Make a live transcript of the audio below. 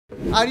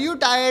Are you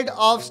tired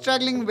of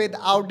struggling with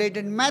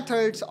outdated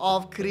methods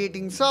of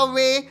creating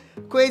survey,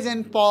 quiz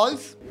and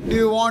polls? Do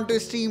you want to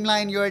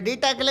streamline your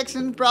data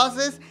collection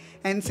process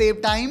and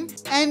save time?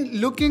 And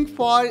looking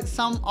for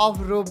some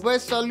of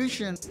robust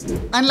solution?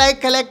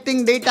 Unlike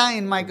collecting data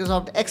in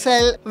Microsoft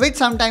Excel, which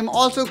sometimes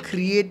also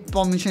create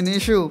permission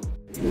issue.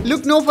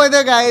 Look no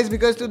further guys,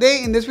 because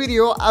today in this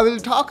video I will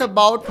talk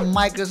about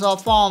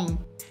Microsoft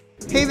Form.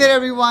 Hey there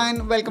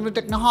everyone, welcome to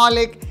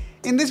Technoholic.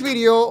 In this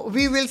video,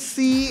 we will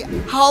see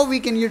how we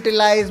can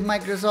utilize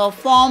Microsoft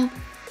Form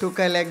to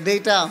collect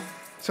data.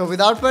 So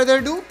without further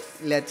ado,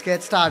 let's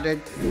get started.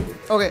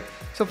 Okay,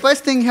 so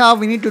first thing here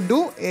we need to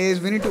do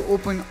is we need to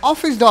open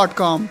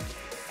office.com.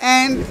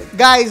 And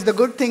guys, the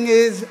good thing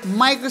is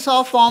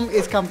Microsoft Form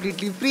is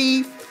completely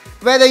free.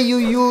 Whether you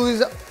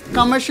use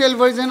commercial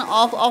version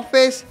of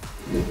Office,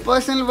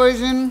 personal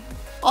version,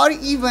 or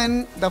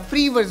even the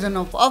free version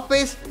of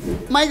Office,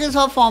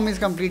 Microsoft Form is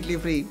completely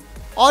free.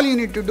 All you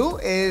need to do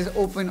is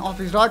open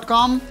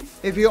office.com.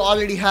 If you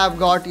already have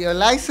got your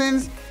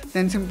license,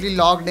 then simply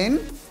logged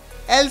in,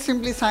 else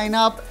simply sign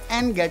up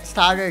and get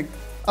started.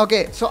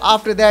 Okay, so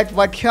after that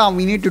what here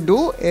we need to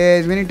do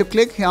is we need to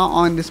click here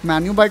on this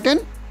menu button,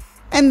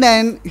 and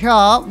then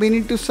here we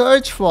need to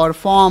search for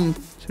form.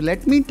 So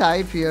let me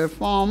type here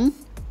form,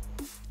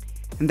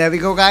 and there we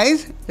go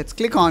guys. Let's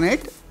click on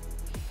it.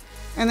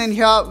 And then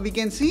here we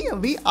can see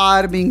we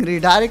are being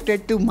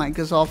redirected to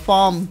Microsoft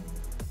Form.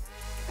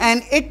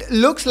 And it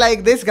looks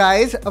like this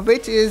guys,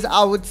 which is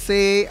I would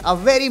say a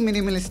very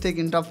minimalistic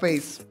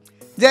interface,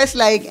 just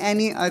like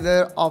any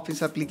other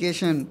Office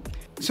application.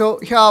 So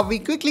here we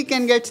quickly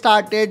can get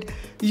started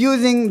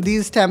using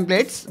these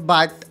templates,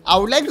 but I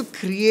would like to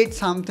create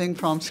something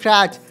from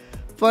scratch.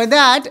 For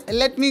that,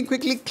 let me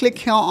quickly click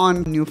here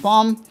on new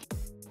form.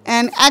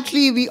 And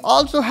actually we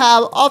also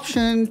have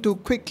option to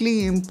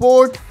quickly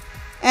import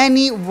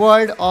any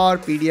Word or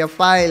PDF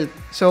file.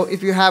 So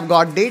if you have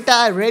got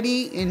data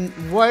ready in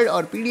Word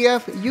or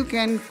PDF, you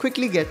can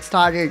quickly get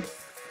started.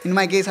 In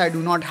my case, I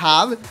do not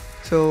have,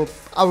 so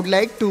I would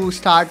like to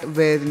start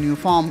with new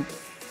form.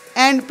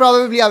 And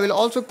probably I will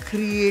also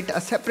create a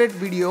separate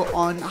video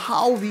on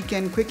how we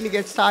can quickly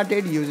get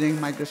started using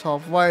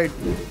Microsoft Word.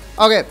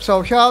 Okay,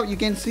 so here you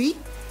can see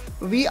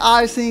we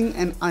are seeing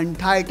an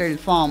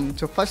untitled form.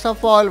 So first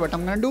of all, what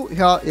I'm gonna do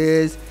here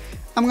is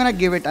I'm gonna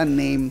give it a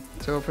name.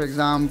 So for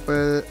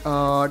example,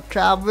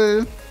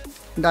 travel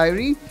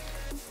diary.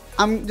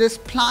 I'm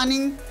just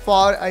planning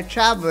for a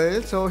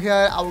travel. So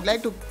here I would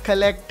like to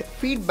collect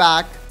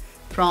feedback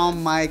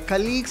from my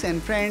colleagues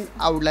and friends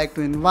I would like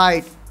to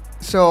invite.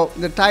 So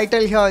the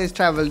title here is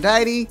travel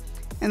diary,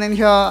 and then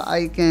here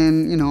I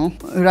can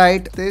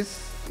write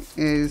this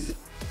is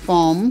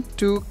form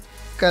to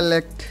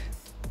collect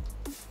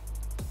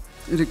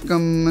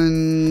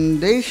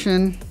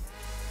recommendation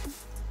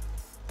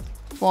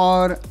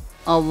for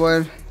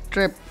our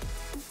trip.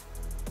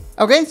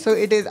 Okay, so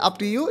it is up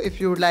to you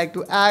if you would like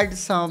to add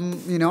some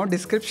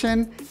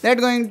description that's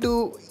going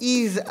to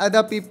ease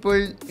other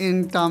people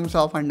in terms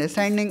of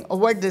understanding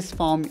what this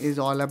form is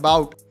all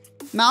about.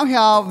 Now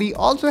here we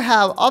also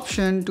have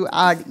option to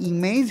add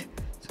image.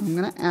 So I'm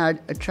gonna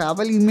add a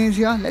travel image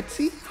here. Let's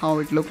see how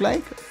it look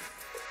like.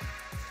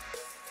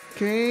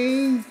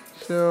 Okay,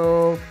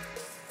 so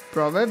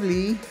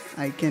probably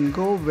I can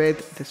go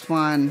with this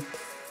one.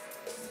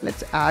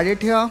 Let's add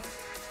it here.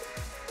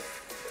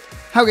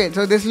 Okay,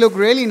 so this look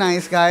really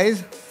nice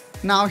guys.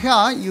 Now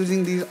here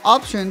using these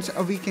options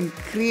we can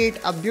create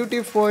a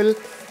beautiful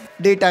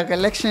data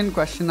collection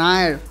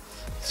questionnaire.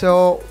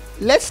 So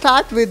let's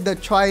start with the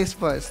choice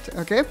first.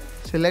 Okay,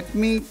 so let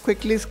me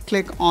quickly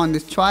click on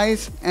this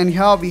choice, and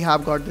here we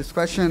have got this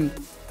question.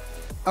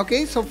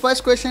 Okay, so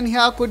first question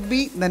here could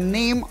be the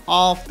name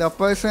of the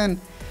person.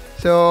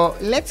 So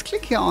let's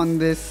click here on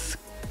this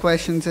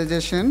question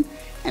suggestion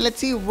and let's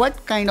see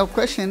what kind of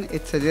question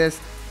it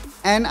suggests.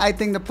 And I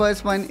think the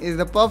first one is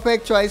the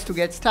perfect choice to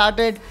get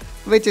started,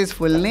 which is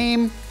full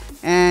name.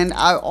 And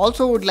I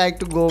also would like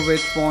to go with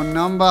phone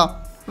number,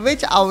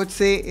 which I would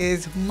say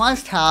is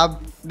must have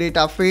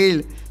data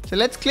field. So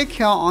let's click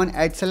here on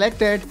add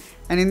selected,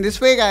 and in this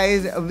way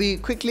guys we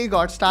quickly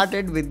got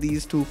started with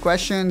these two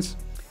questions.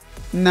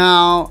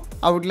 Now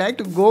I would like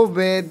to go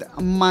with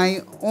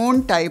my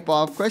own type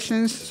of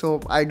questions,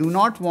 so I do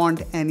not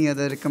want any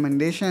other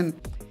recommendation.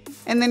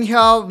 And then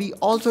here we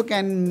also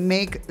can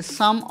make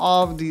some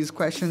of these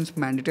questions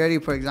mandatory,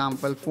 for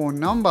example phone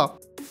number,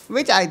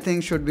 which I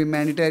think should be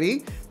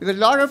mandatory, because a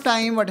lot of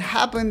time what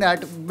happen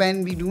that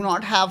when we do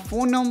not have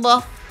phone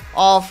number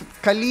of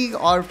colleague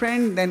or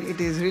friend, then it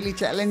is really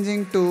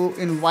challenging to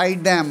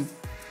invite them.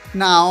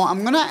 Now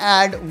I'm gonna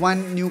add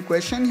one new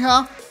question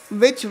here,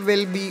 which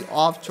will be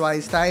of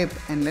choice type,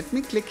 and let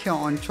me click here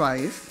on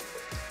choice,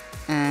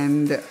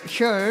 and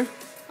here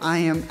I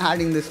am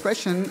adding this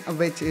question,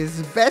 which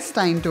is best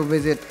time to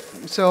visit.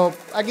 So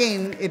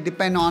again, it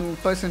depends on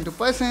person to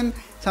person.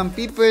 Some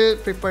people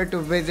prefer to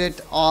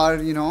visit or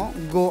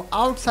go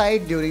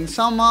outside during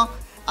summer.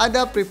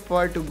 Other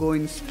prefer to go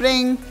in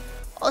spring,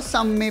 or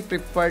some may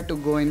prefer to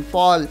go in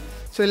fall.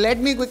 So let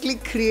me quickly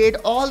create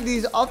all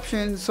these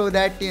options so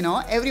that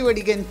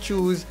everybody can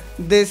choose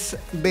this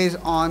based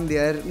on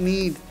their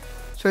need.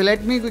 So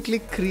let me quickly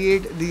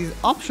create these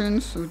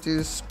options, which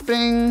is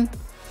spring,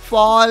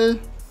 fall,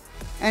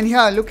 and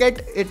here look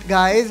at it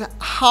guys,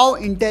 how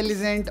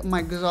intelligent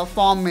Microsoft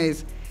Form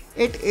is.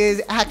 It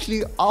is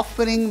actually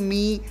offering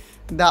me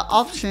the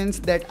options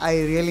that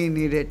I really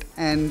needed,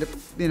 and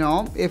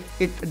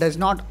if it does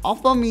not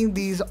offer me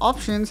these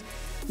options,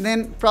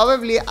 then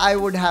probably I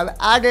would have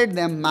added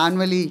them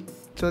manually.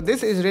 So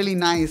this is really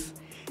nice.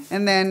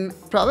 And then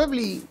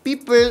probably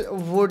people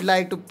would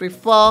like to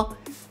prefer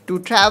to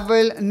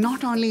travel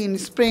not only in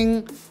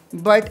spring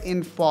but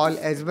in fall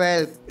as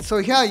well. So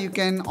here you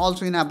can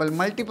also enable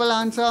multiple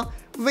answer,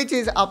 which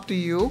is up to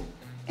you,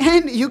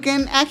 and you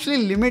can actually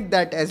limit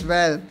that as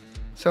well.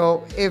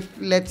 So if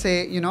let's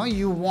say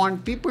you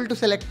want people to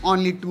select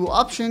only 2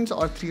 options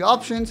or 3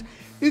 options,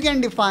 you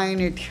can define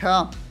it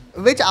here,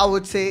 which I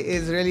would say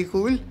is really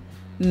cool.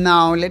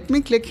 Now let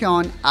me click here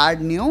on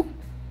add new,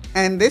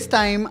 and this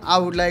time I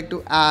would like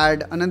to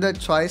add another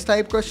choice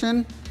type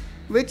question,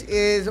 which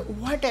is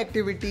what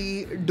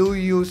activity do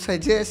you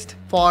suggest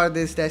for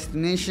this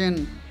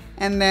destination.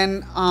 And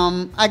then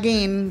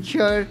again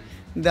here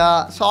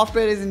the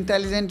software is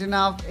intelligent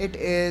enough, it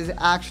is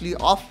actually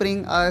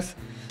offering us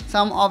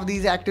some of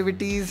these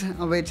activities,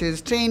 which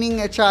is training,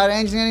 HR,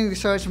 engineering,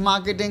 research,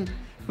 marketing,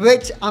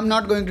 which I'm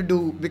not going to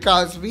do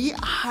because we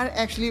are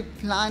actually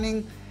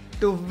planning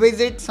to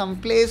visit some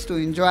place to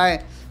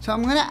enjoy. So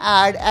I'm gonna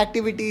add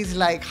activities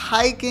like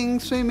hiking,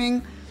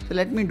 swimming. So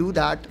let me do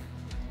that.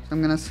 So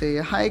I'm gonna say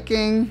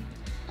hiking,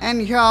 and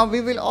here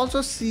we will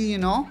also see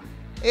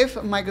if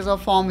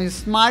Microsoft Form is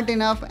smart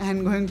enough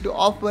and going to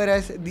offer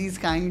us these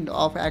kind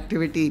of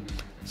activity.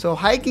 So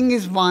hiking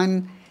is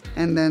one,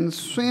 and then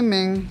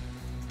swimming,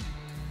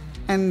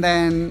 and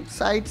then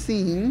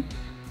sightseeing,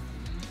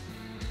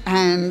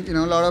 and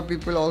a lot of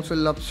people also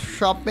love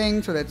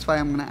shopping, so that's why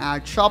I'm gonna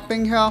add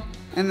shopping here.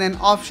 And then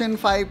option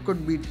 5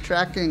 could be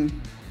tracking,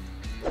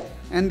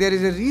 and there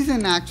is a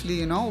reason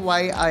actually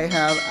why I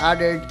have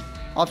added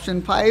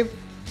option 5.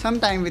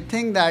 Sometimes we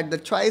think that the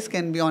choice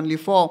can be only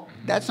 4.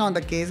 That's not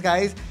the case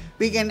guys,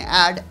 we can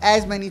add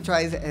as many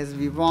choices as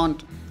we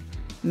want.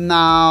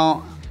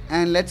 Now,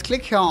 and let's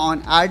click here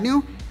on add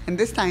new, and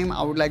this time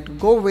I would like to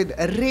go with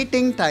a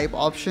rating type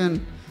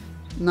option.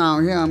 Now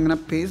here I'm gonna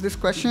paste this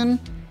question.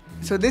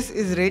 So this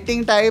is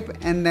rating type,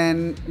 and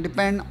then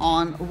depend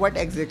on what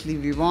exactly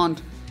we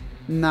want.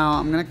 Now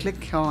I'm gonna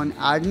click here on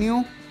add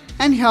new,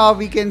 and here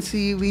we can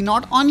see we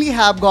not only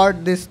have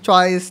got this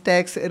choice,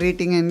 text,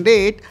 rating and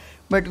date,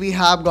 but we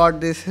have got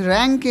this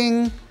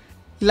ranking,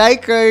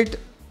 Likert,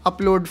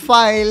 upload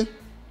file,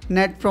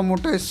 net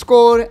promoter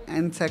score,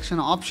 and section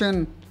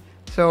option.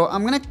 So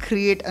I'm gonna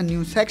create a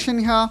new section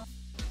here,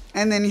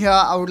 and then here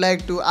I would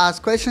like to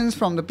ask questions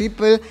from the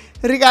people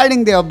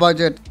regarding their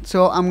budget.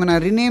 So I'm gonna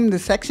rename the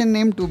section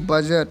name to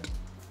budget.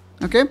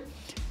 Okay,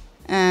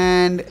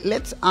 and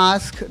let's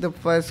ask the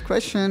first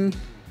question,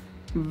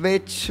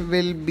 which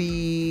will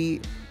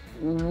be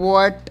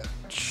what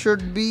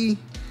should be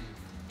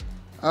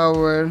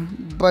our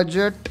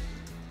budget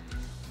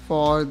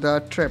for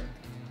the trip.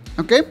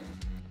 Okay,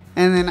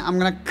 and then I'm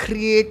gonna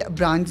create a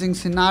branching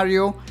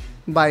scenario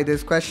by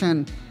this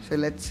question. So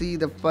let's see,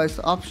 the first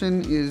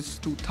option is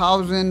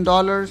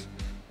 $2,000,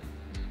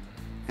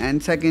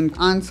 and second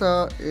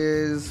answer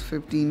is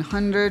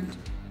 1,500.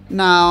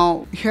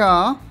 Now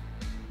here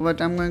what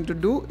I'm going to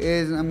do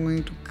is I'm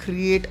going to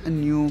create a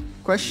new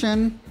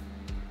question,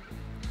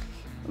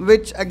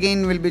 which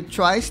again will be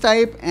choice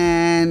type,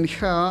 and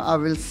here I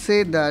will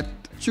say that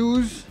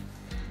choose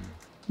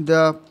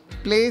the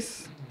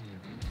place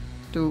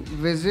to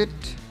visit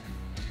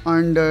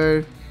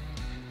under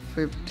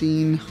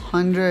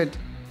 1,500.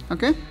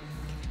 Okay,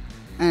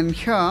 and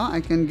here I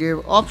can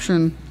give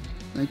option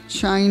like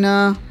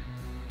China,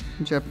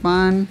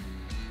 Japan,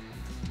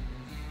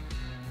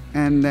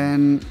 and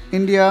then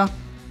India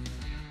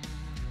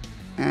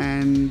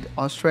and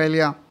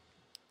Australia.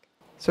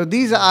 So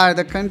these are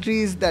the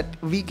countries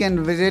that we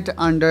can visit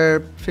under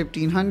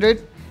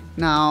 1,500.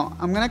 Now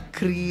I'm gonna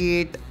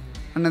create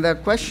another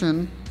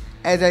question.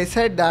 As I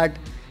said that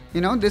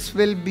this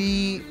will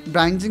be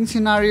branching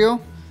scenario.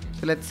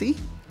 So let's see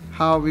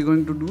how we're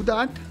going to do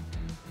that.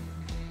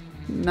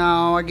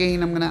 Now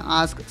again I'm gonna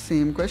ask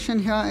same question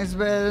here as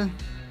well,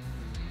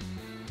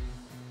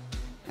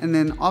 and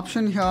then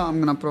option here I'm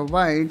gonna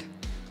provide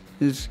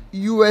is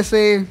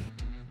USA,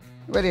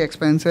 very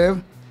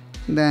expensive,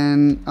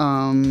 then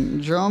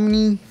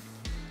Germany,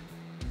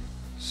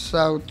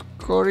 South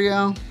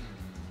Korea,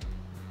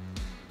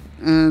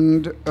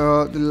 and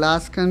the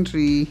last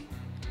country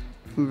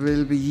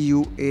will be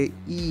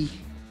UAE.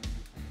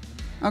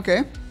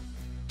 Okay,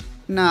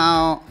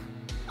 now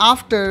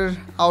after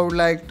I would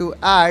like to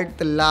add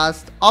the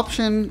last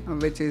option,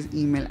 which is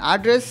email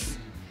address.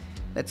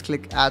 Let's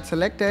click add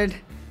selected,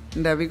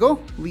 and there we go,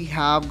 we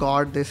have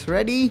got this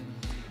ready.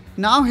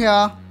 Now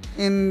here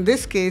in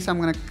this case I'm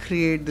gonna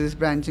create this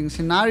branching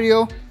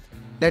scenario.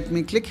 Let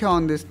me click here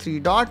on this 3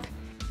 dot,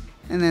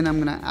 and then I'm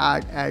gonna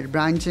add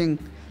branching.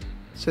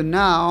 So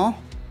now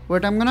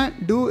what I'm gonna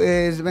do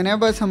is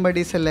whenever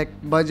somebody select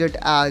budget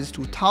as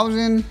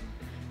 2000,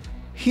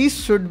 he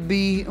should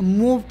be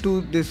moved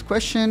to this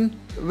question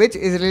which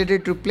is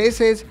related to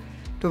places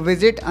to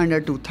visit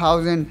under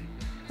 2000.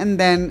 And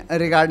then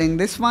regarding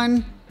this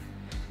one,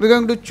 we're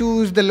going to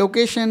choose the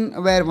location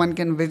where one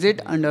can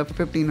visit under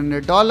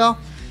 $1,500.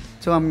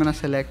 So I'm gonna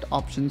select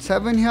option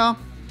 7 here.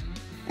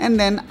 And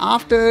then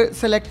after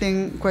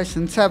selecting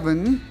question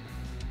 7,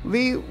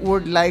 we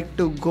would like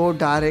to go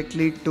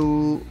directly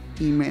to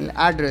email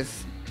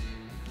address.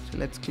 So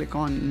let's click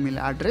on email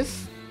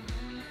address.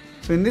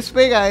 So in this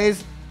way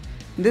guys,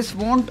 this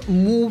won't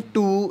move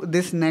to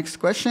this next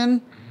question,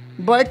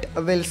 but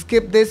we'll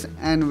skip this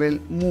and we'll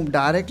move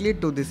directly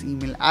to this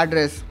email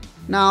address.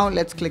 Now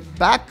let's click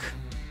back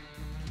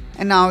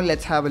and now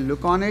let's have a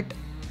look on it.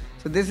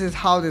 So this is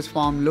how this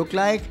form look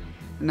like.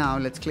 Now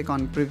let's click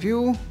on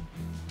preview.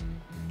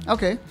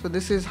 Okay, so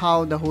this is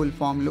how the whole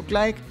form look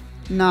like.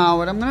 Now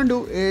what I'm gonna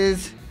do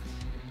is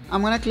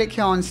I'm gonna click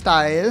here on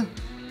style,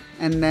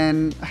 and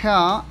then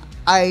here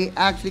I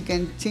actually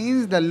can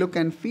change the look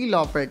and feel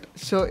of it.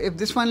 So if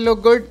this one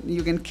look good,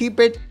 you can keep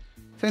it.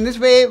 So in this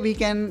way we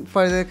can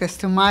further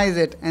customize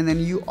it, and then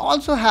you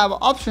also have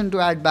option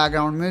to add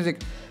background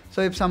music.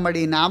 So if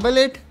somebody enable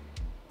it,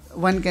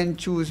 one can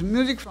choose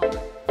music from it.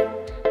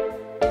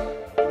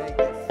 Like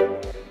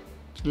this.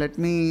 So let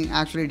me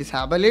actually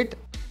disable it.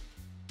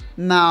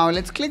 Now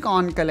let's click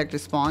on collect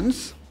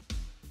response.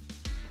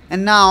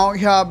 And now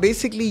here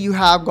basically you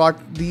have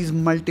got these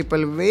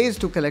multiple ways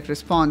to collect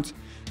response.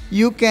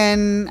 You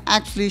can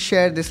actually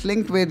share this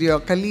link with your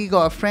colleague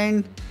or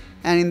friend,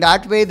 and in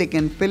that way they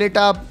can fill it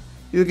up.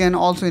 You can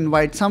also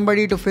invite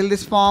somebody to fill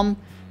this form.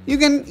 You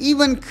can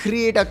even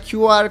create a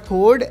QR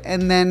code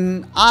and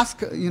then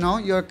ask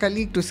your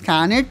colleague to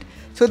scan it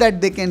so that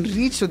they can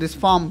reach to this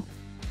form.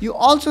 You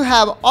also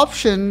have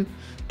option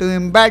to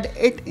embed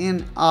it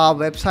in a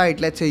website.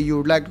 Let's say you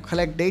would like to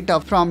collect data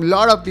from a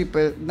lot of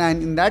people,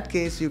 then in that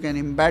case you can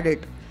embed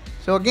it.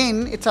 So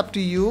again, it's up to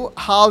you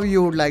how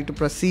you would like to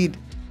proceed.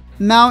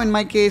 Now in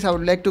my case, I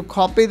would like to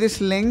copy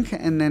this link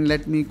and then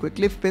let me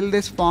quickly fill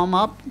this form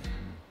up.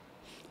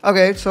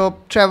 Okay, so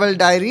travel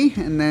diary,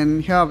 and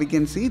then here we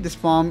can see this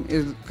form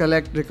is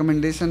collect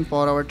recommendation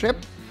for our trip.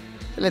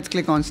 So let's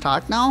click on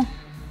start now.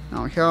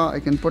 Now here I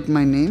can put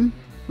my name,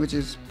 which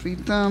is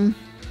Preetham,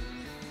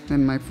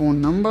 then my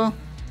phone number,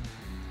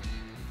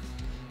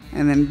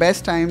 and then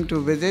best time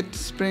to visit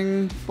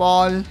spring,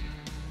 fall,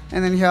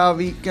 and then here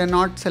we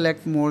cannot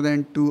select more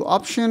than 2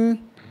 options.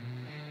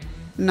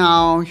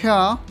 Now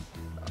here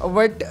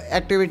what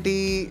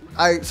activity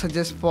I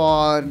suggest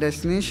for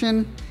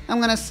destination, I'm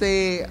gonna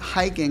say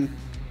hiking.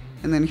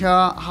 And then here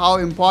how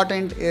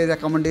important is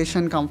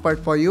accommodation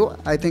comfort for you.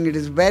 I think it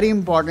is very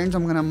important, so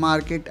I'm gonna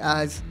mark it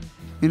as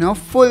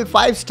full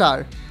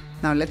 5-star.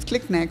 Now let's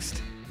click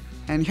next,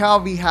 and here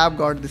we have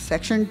got the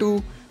section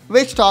 2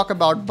 which talk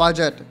about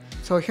budget.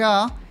 So here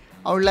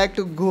I would like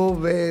to go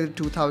with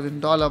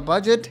 $2,000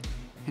 budget,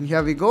 and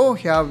here we go.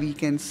 Here we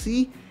can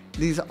see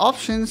these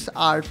options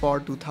are for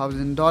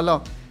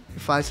 $2,000.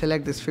 If I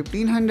select this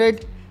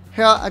 1500,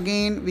 here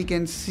again we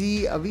can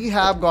see we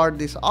have got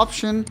this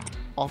option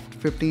of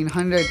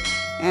 1500,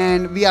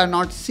 and we are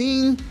not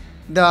seeing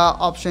the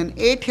option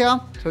 8 here.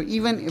 So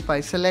even if I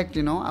select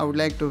I would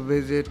like to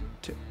visit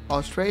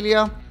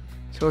Australia,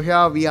 so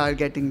here we are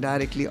getting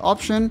directly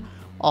option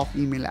of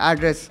email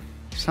address.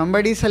 If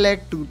somebody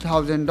select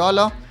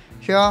 $2,000,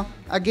 here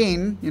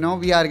again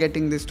we are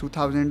getting this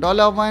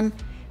 $2,000 one,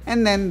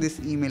 and then this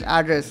email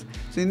address.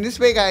 So in this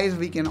way guys,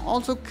 we can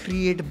also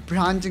create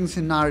branching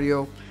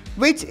scenario,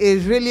 which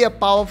is really a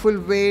powerful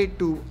way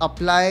to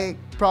apply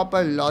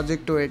proper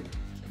logic to it.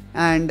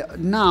 And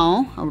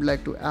now I would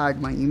like to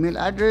add my email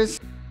address.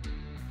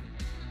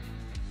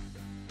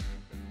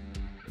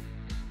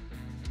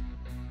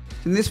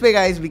 In this way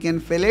guys, we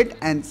can fill it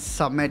and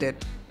submit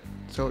it.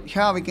 So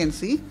here we can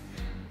see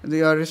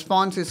your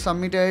response is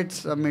submitted,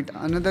 submit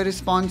another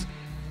response.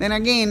 Then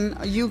again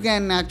you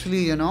can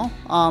actually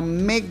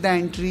make the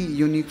entry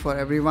unique for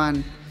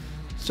everyone.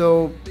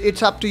 So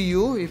it's up to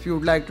you if you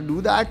would like to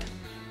do that.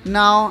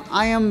 Now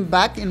I am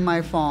back in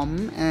my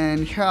form,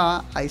 and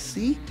here I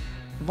see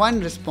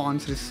one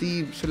response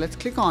received. So let's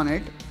click on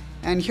it,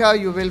 and here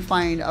you will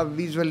find a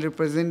visual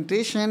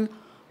representation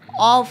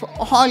of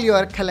all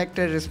your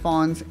collected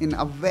response in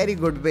a very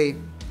good way.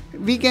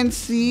 We can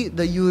see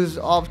the use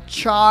of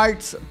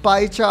charts,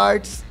 pie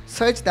charts,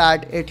 such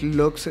that it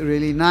looks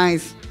really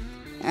nice.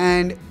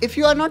 And if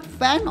you are not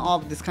fan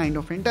of this kind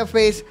of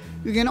interface,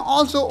 you can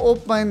also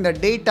open the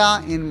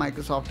data in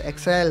Microsoft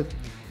Excel,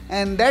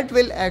 and that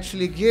will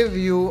actually give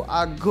you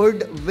a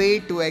good way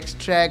to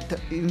extract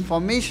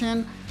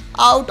information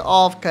out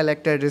of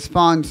collected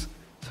response.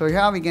 So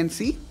here we can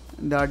see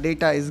the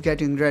data is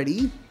getting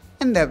ready,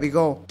 and there we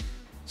go.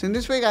 So in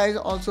this way guys,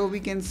 also we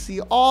can see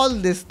all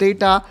this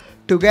data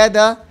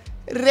together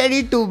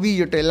ready to be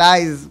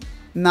utilized.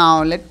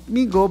 Now let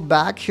me go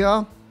back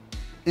here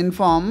in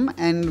form,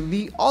 and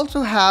we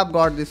also have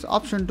got this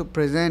option to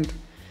present.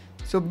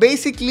 So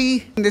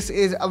basically, this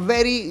is a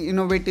very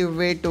innovative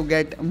way to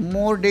get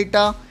more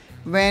data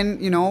when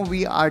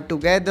we are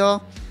together,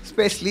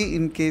 especially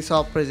in case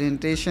of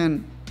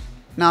presentation.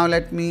 Now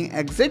let me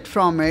exit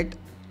from it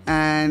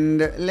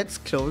and let's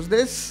close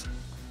this.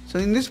 So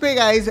in this way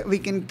guys, we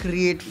can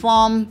create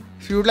form.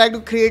 If you would like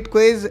to create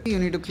quiz, you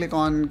need to click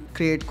on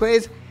create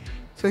quiz.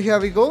 So here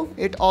we go.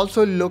 It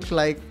also looks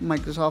like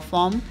Microsoft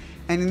form,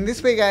 and in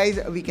this way guys,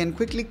 we can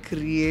quickly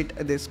create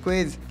this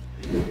quiz.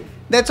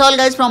 That's all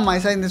guys from my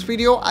side in this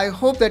video. I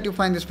hope that you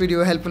find this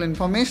video helpful and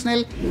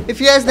informational.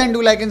 If yes, then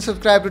do like and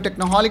subscribe to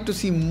Technoholic to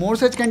see more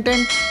such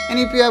content. And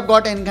if you have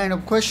got any kind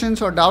of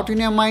questions or doubt in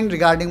your mind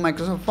regarding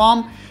Microsoft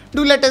Form,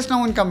 do let us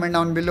know in comment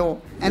down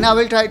below, and I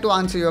will try to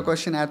answer your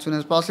question as soon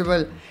as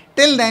possible.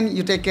 Till then,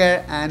 you take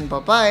care and bye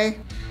bye.